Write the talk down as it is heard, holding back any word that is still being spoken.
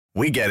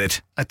We get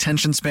it.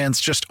 Attention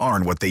spans just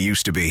aren't what they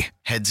used to be.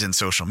 Heads in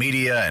social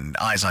media and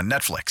eyes on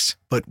Netflix.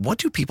 But what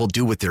do people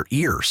do with their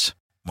ears?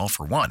 Well,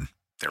 for one,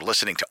 they're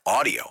listening to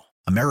audio.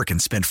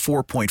 Americans spend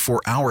 4.4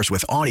 hours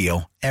with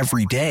audio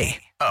every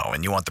day. Oh,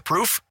 and you want the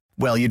proof?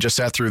 Well, you just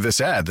sat through this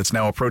ad that's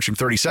now approaching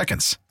 30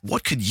 seconds.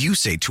 What could you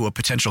say to a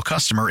potential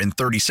customer in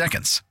 30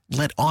 seconds?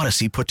 Let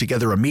Odyssey put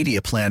together a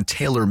media plan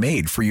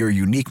tailor-made for your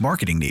unique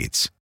marketing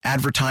needs.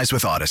 Advertise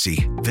with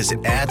Odyssey.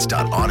 Visit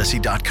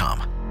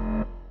ads.odyssey.com.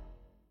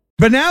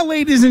 But now,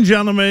 ladies and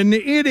gentlemen,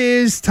 it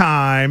is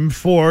time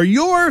for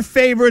your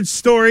favorite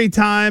story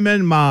time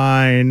and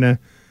mine.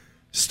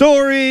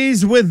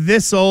 Stories with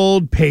this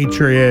old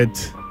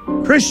patriot.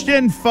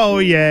 Christian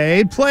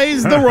Fauria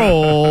plays the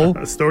role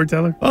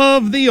storyteller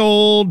of the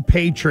old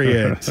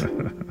patriot.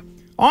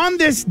 On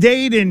this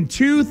date in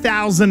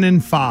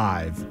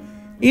 2005,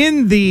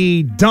 in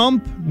the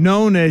dump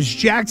known as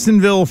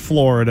Jacksonville,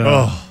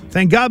 Florida.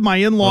 Thank God my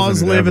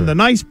in-laws live in the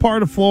nice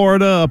part of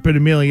Florida up in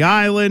Amelia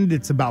Island.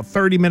 It's about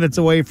 30 minutes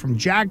away from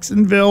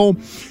Jacksonville.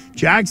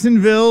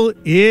 Jacksonville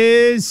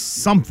is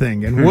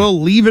something, and we'll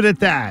leave it at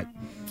that.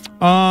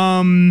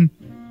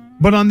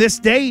 But on this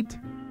date,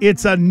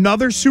 it's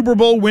another Super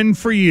Bowl win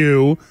for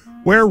you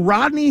where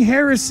Rodney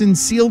Harrison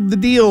sealed the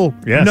deal.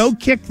 Yes. No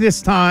kick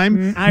this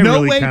time. I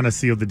really kind of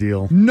sealed the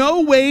deal.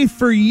 No way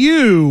for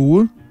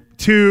you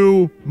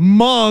to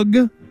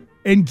mug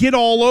and get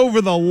all over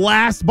the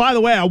last. By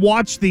the way, I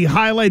watched the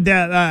highlight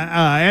that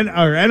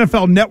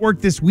NFL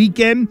Network this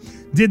weekend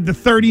did the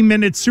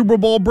 30-minute Super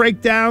Bowl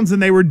breakdowns,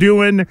 and they were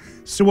doing,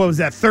 so what was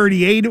that,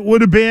 38 it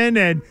would have been,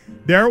 and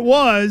there it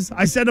was.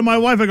 I said to my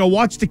wife, I go,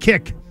 watch the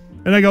kick.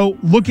 And I go,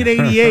 look at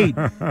 88.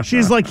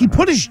 She's like, he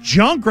put his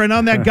junk right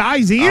on that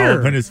guy's ear.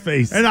 Up in his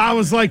face. And I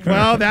was like,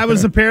 well, that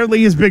was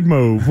apparently his big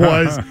move,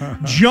 was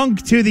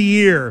junk to the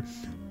ear.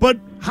 But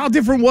how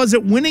different was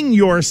it winning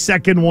your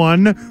second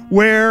one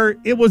where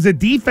it was a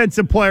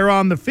defensive player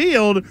on the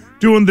field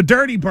doing the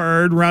dirty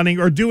bird running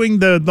or doing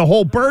the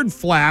whole bird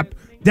flap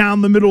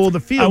down the middle of the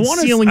field, I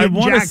want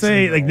to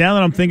say, like, now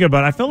that I'm thinking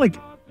about it, I felt like,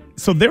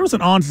 so there was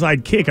an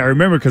onside kick. I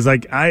remember because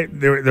like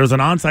there was an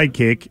onside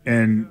kick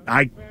and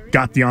I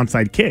got the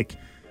onside kick.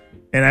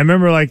 And I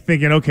remember like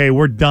thinking, okay,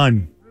 we're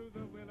done.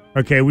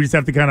 Okay, we just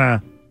have to kind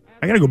of,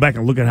 I got to go back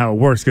and look at how it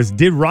works, because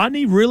did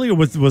Rodney really, or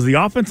was the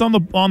offense on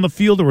the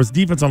field, or was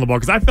defense on the ball?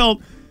 Because I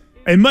felt,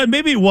 and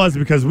maybe it was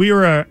because we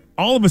were,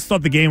 all of us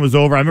thought the game was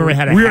over. I remember I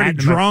had a hat. We were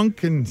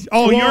drunk and, you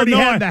already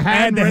had the hat. I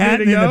had the hat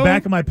in the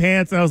back of my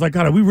pants, and I was like,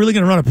 God, are we really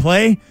going to run a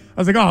play? I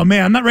was like, oh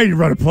man, I'm not ready to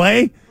run a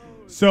play.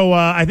 So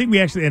I think we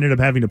actually ended up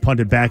having to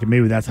punt it back, and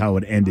maybe that's how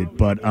it ended.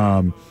 But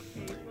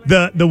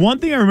the one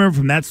thing I remember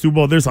from that Super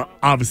Bowl, there's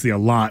obviously a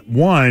lot.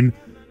 One,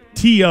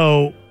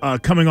 T.O.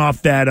 Coming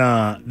off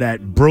that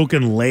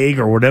broken leg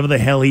or whatever the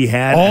hell he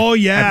had. Oh,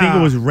 yeah. I think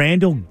it was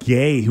Randall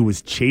Gay who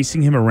was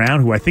chasing him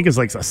around, who I think is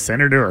like a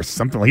senator or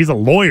something. He's a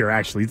lawyer,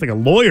 actually. He's like a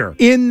lawyer.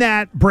 In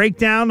that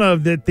breakdown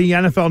of that the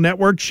NFL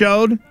Network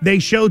showed, they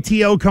showed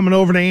T.O. coming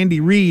over to Andy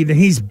Reid, and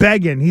he's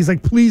begging. He's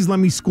like, please let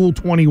me school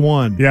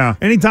 21. Yeah.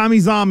 Anytime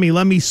he's on me,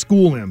 let me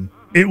school him.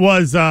 It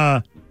was,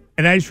 and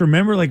I just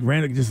remember like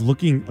Randall just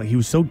looking like he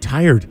was so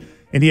tired,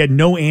 and he had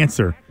no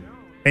answer.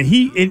 And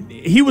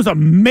he was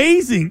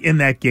amazing in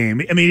that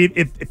game. I mean,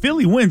 if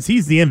Philly wins,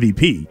 he's the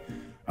MVP.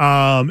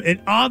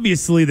 And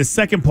obviously, the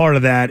second part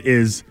of that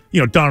is,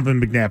 Donovan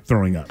McNabb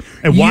throwing up.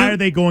 And why are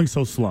they going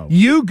so slow?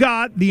 You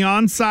got the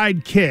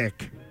onside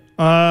kick.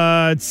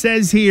 It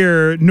says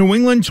here, New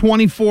England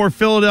 24,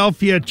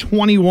 Philadelphia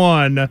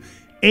 21.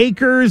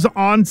 Akers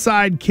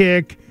onside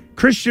kick.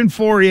 Christian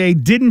Fauria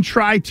didn't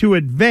try to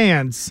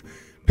advance.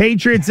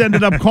 Patriots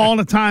ended up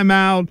calling a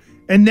timeout.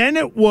 And then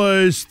it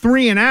was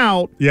 3 and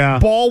out. Yeah.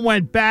 Ball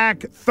went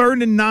back,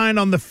 3rd and 9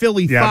 on the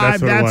Philly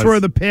 5. That's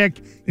where the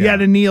pick. You had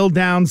to kneel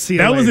down, see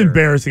That was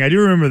embarrassing. I do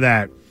remember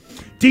that.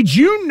 Did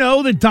you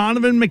know that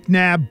Donovan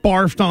McNabb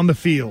barfed on the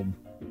field?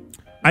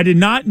 I did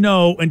not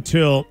know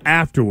until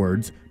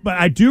afterwards, but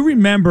I do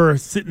remember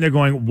sitting there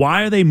going,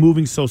 why are they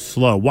moving so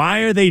slow? Why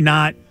are they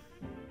not?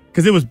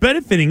 Because it was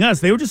benefiting us.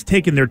 They were just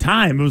taking their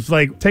time. It was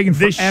like taking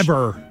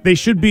forever. They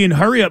should be in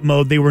hurry-up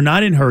mode. They were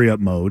not in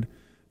hurry-up mode.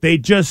 They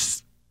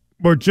just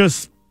were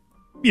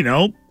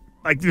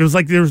like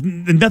there was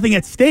nothing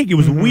at stake. It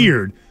was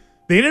weird.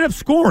 They ended up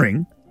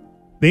scoring,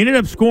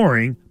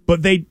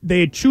 but they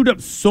had chewed up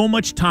so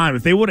much time.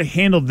 If they would have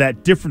handled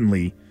that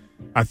differently,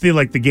 I feel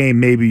like the game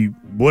maybe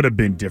would have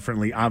been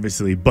differently,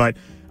 obviously. But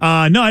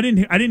no, I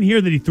didn't hear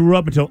that he threw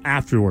up until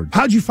afterwards.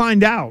 How'd you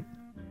find out?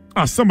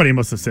 Oh, somebody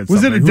must have said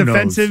was something. Was it a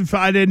defensive?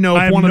 I didn't know.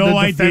 I have one no of the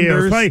idea.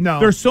 Defenders. No.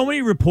 There's so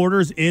many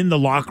reporters in the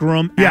locker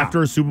room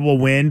after a Super Bowl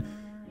win.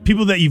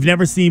 People that you've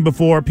never seen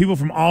before, people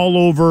from all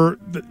over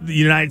the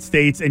United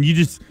States, and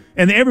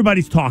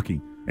everybody's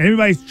talking, and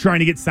everybody's trying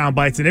to get sound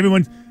bites,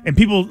 and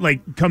people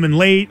like come in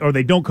late, or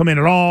they don't come in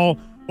at all,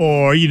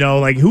 or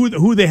like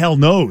who the hell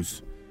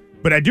knows.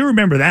 But I do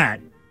remember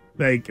that.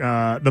 Like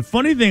the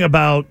funny thing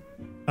about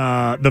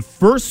the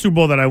first Super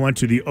Bowl that I went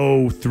to, the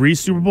 2003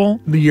 Super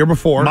Bowl, the year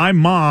before, my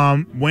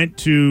mom went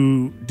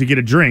to get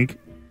a drink,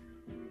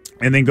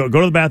 and then go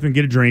to the bathroom and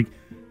get a drink.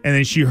 And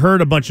then she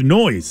heard a bunch of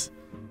noise.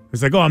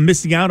 It's like, oh, I'm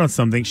missing out on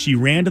something. She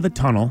ran to the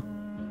tunnel,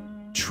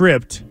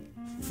 tripped,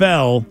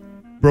 fell,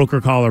 broke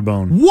her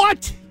collarbone.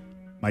 What?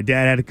 My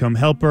dad had to come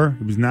help her.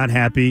 He was not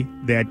happy.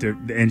 They had to,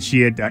 and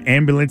she had an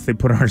ambulance. They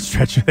put her on a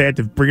stretcher. They had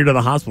to bring her to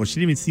the hospital. She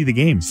didn't even see the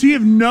game. So you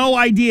have no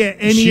idea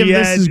any of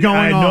this is going on?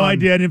 I had no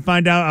idea. I didn't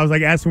find out. I was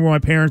like asking where my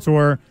parents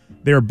were.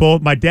 They were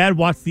both. My dad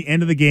watched the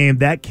end of the game.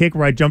 That kick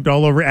where I jumped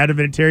all over Adam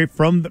Vinatieri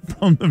from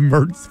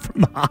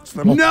the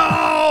hospital.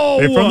 No,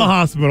 They're from the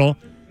hospital.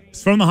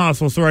 It's from the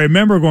hospital. So I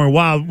remember going,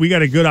 wow, we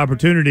got a good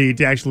opportunity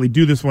to actually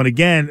do this one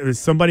again.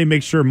 Somebody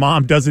make sure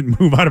mom doesn't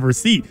move out of her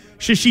seat.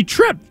 She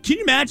tripped. Can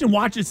you imagine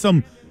watching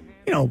some,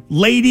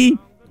 lady,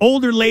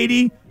 older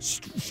lady,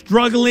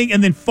 struggling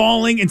and then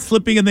falling and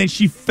slipping, and then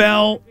she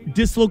fell,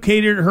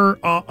 dislocated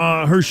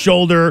her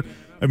shoulder,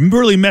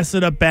 really messed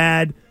it up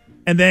bad,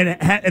 and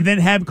then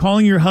have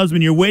calling your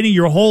husband. You're waiting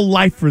your whole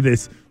life for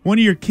this. One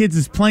of your kids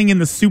is playing in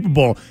the Super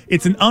Bowl.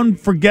 It's an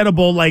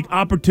unforgettable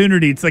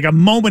opportunity. It's like a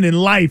moment in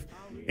life.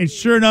 And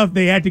sure enough,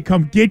 they had to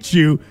come get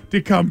you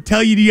to come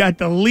tell you had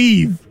to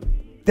leave.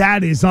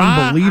 That is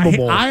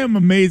unbelievable. I am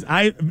amazed.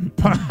 I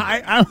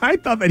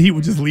thought that he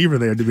would just leave her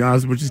there, to be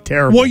honest, which is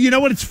terrible. Well, you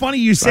know what? It's funny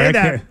you say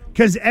that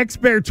because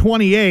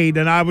XBear28,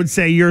 and I would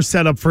say you're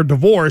set up for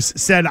divorce,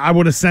 said I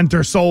would have sent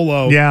her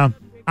solo. Yeah.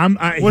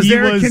 Was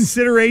there a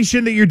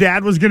consideration that your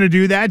dad was going to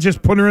do that?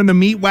 Just put her in the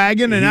meat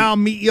wagon and I'll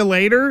meet you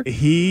later?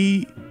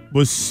 He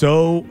was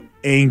so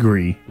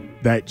angry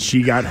that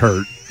she got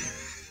hurt.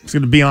 I was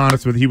going to be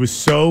honest with you. He was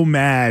so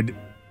mad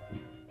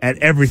at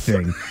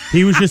everything.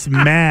 He was just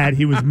mad.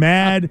 He was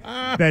mad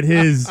that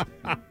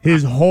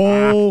his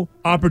whole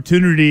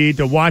opportunity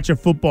to watch a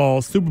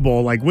football Super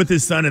Bowl with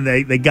his son, and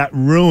they got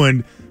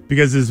ruined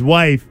because his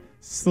wife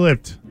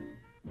slipped.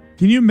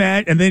 Can you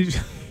imagine? And then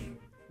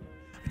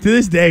to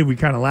this day, we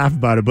kind of laugh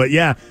about it. But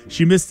yeah,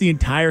 she missed the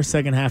entire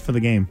second half of the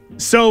game.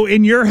 So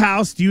in your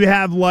house, do you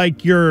have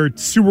your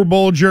Super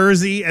Bowl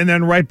jersey, and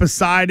then right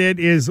beside it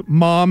is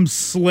mom's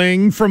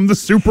sling from the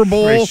Super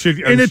Bowl in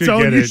its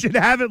own? You should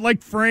have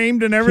it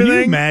framed and everything. Can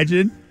you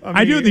imagine?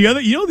 I do.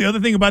 The other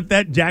thing about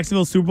that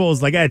Jacksonville Super Bowl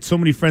is I had so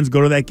many friends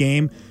go to that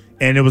game,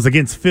 and it was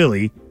against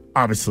Philly,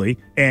 obviously,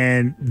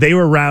 and they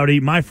were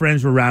rowdy. My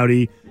friends were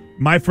rowdy.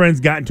 My friends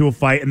got into a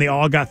fight, and they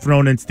all got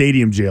thrown in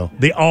stadium jail.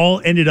 They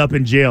all ended up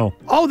in jail.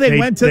 Oh, they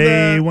went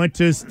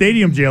to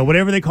stadium jail,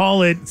 whatever they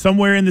call it.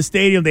 Somewhere in the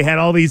stadium, they had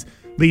all these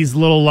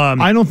little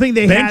I don't think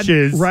they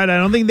benches. I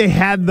don't think they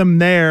had them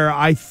there.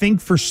 I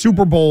think for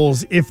Super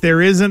Bowls, if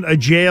there isn't a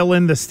jail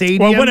in the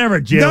stadium, well,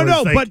 whatever jail.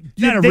 No, is, but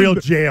not a real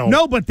jail.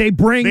 No, but they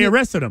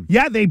arrested him.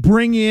 Yeah, they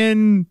bring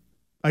in,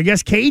 I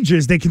guess,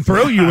 cages they can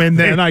throw you in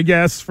then, I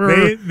guess, for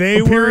a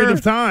period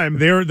of time.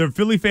 The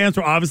Philly fans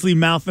were obviously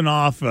mouthing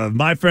off.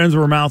 My friends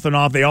were mouthing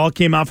off. They all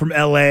came out from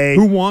L.A.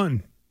 Who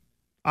won?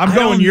 I'm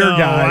going your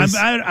guys.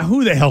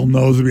 Who the hell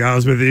knows, to be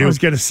honest with you? I was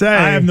going to say.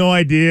 I have no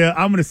idea.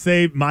 I'm going to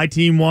say my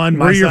team won,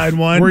 my side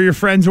won. Were your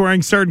friends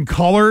wearing certain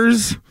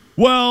colors?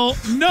 Well,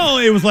 no,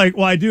 it was I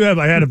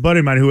had a buddy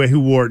of mine who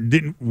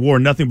wore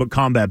nothing but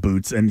combat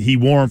boots, and he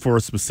wore them for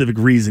a specific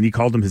reason. He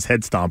called them his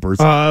head stompers.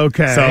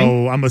 Okay.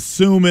 So I'm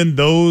assuming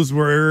those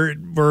were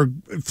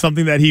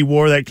something that he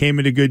wore that came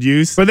into good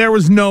use. But there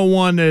was no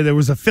one that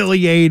was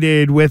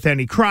affiliated with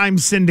any crime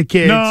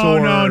syndicates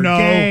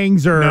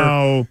gangs or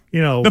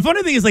The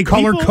funny thing is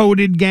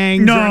color-coded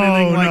gangs or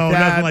anything like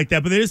that. Nothing like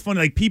that. But it is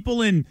funny.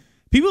 People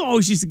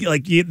always used to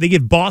get they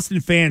give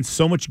Boston fans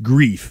so much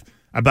grief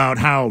about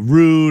how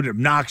rude,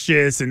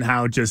 obnoxious, and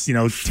how just,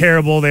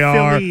 terrible they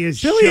are.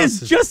 Philly is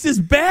just as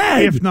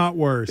bad. If not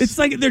worse. It's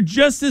they're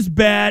just as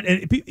bad.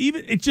 And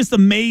it's just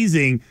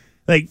amazing.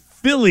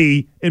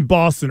 Philly and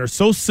Boston are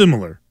so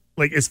similar,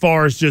 as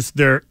far as just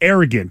their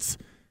arrogance.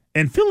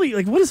 And Philly,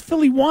 what has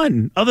Philly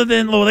won? Other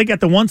than, they got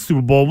the one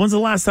Super Bowl. When's the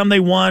last time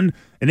they won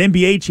an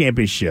NBA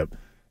championship?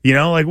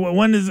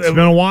 When is... It's been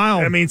a while.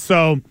 I mean,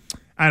 so...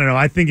 I don't know.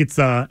 I think it's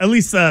at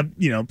least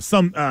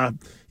some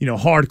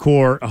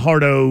hardcore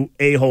hardo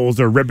a-holes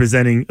are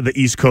representing the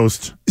East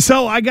Coast.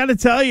 So I got to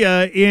tell you,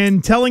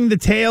 in telling the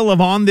tale of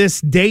On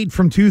This Date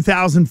from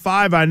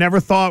 2005, I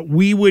never thought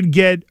we would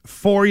get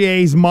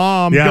Fourier's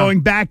mom going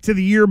back to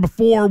the year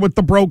before with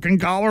the broken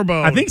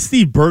collarbone. I think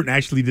Steve Burton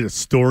actually did a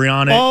story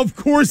on it. Of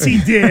course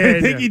he did.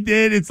 I think he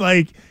did. It's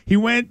he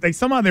went,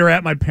 somehow they were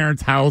at my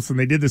parents' house and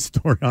they did this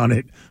story on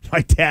it.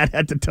 My dad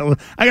had to tell him.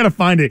 I got to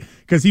find it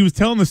because he was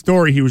telling the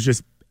story. He was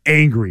just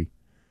angry.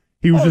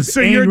 He was just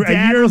angry. Your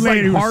dad was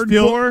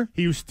hardcore?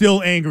 He was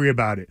still angry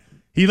about it.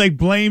 He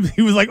blamed.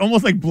 He was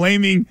almost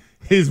blaming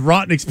his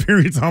rotten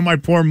experience on my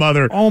poor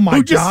mother. Oh my God!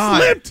 Who just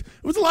slipped.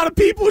 It was a lot of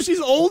people. She's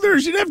older.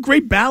 She didn't have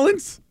great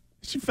balance.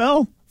 She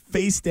fell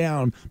face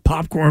down.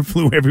 Popcorn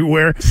flew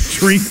everywhere.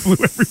 Drink flew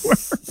everywhere.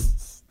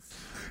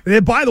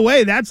 And by the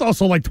way, that's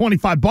also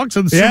 $25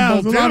 on the Super Bowl.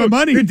 It's a lot of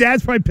money. Your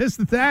dad's probably pissed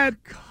at that.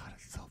 God,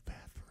 it's so bad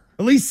for her.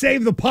 At least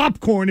save the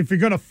popcorn if you're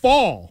gonna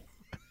fall.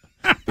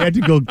 They had to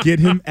go get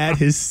him at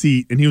his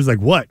seat, and he was like,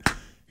 "What?"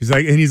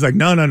 He's like,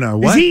 no.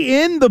 What? Is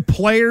he in the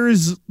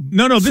players?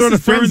 No. This sort is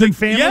of friends during and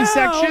family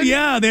section. Oh,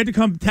 yeah, they had to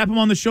come tap him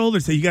on the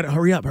shoulder, say, "You got to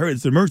hurry up,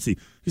 it's an emergency."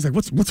 He's like,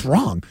 "What's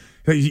wrong?"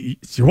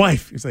 It's your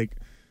wife. He's like,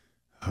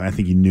 I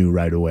think he knew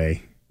right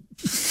away.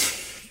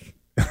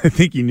 I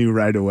think he knew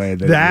right away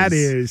that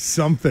is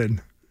something.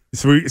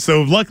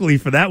 So luckily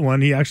for that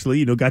one, he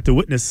actually got to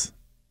witness.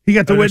 He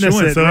got to witness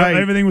it, so right?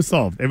 Everything was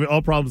solved.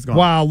 All problems gone.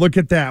 Wow, look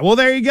at that. Well,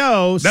 there you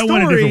go. That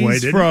went a different way,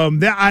 didn't from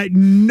that. I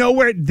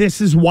nowhere.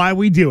 This is why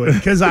we do it,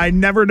 because I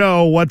never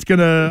know what's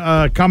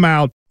gonna come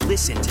out.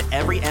 Listen to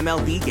every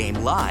MLB game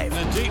live.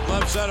 In the deep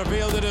left center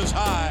field, it is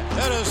high,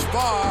 it is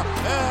far,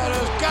 it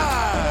is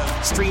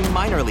gone. Stream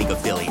minor league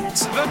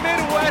affiliates. The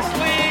Midwest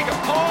League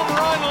home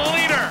run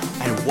leader.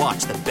 And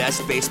watch the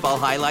best baseball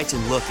highlights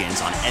and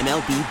look-ins on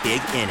MLB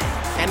Big Inning.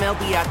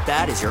 MLB At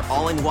Bat is your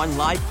all-in-one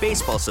live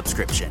baseball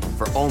subscription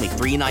for only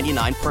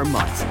 $3.99 per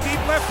month.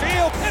 Deep left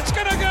field, it's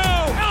gonna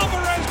go.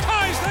 Alvarez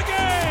ties the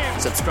game.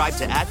 Subscribe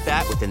to At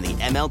Bat within the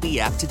MLB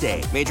app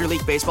today. Major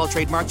League Baseball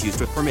trademarks used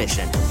with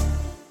permission.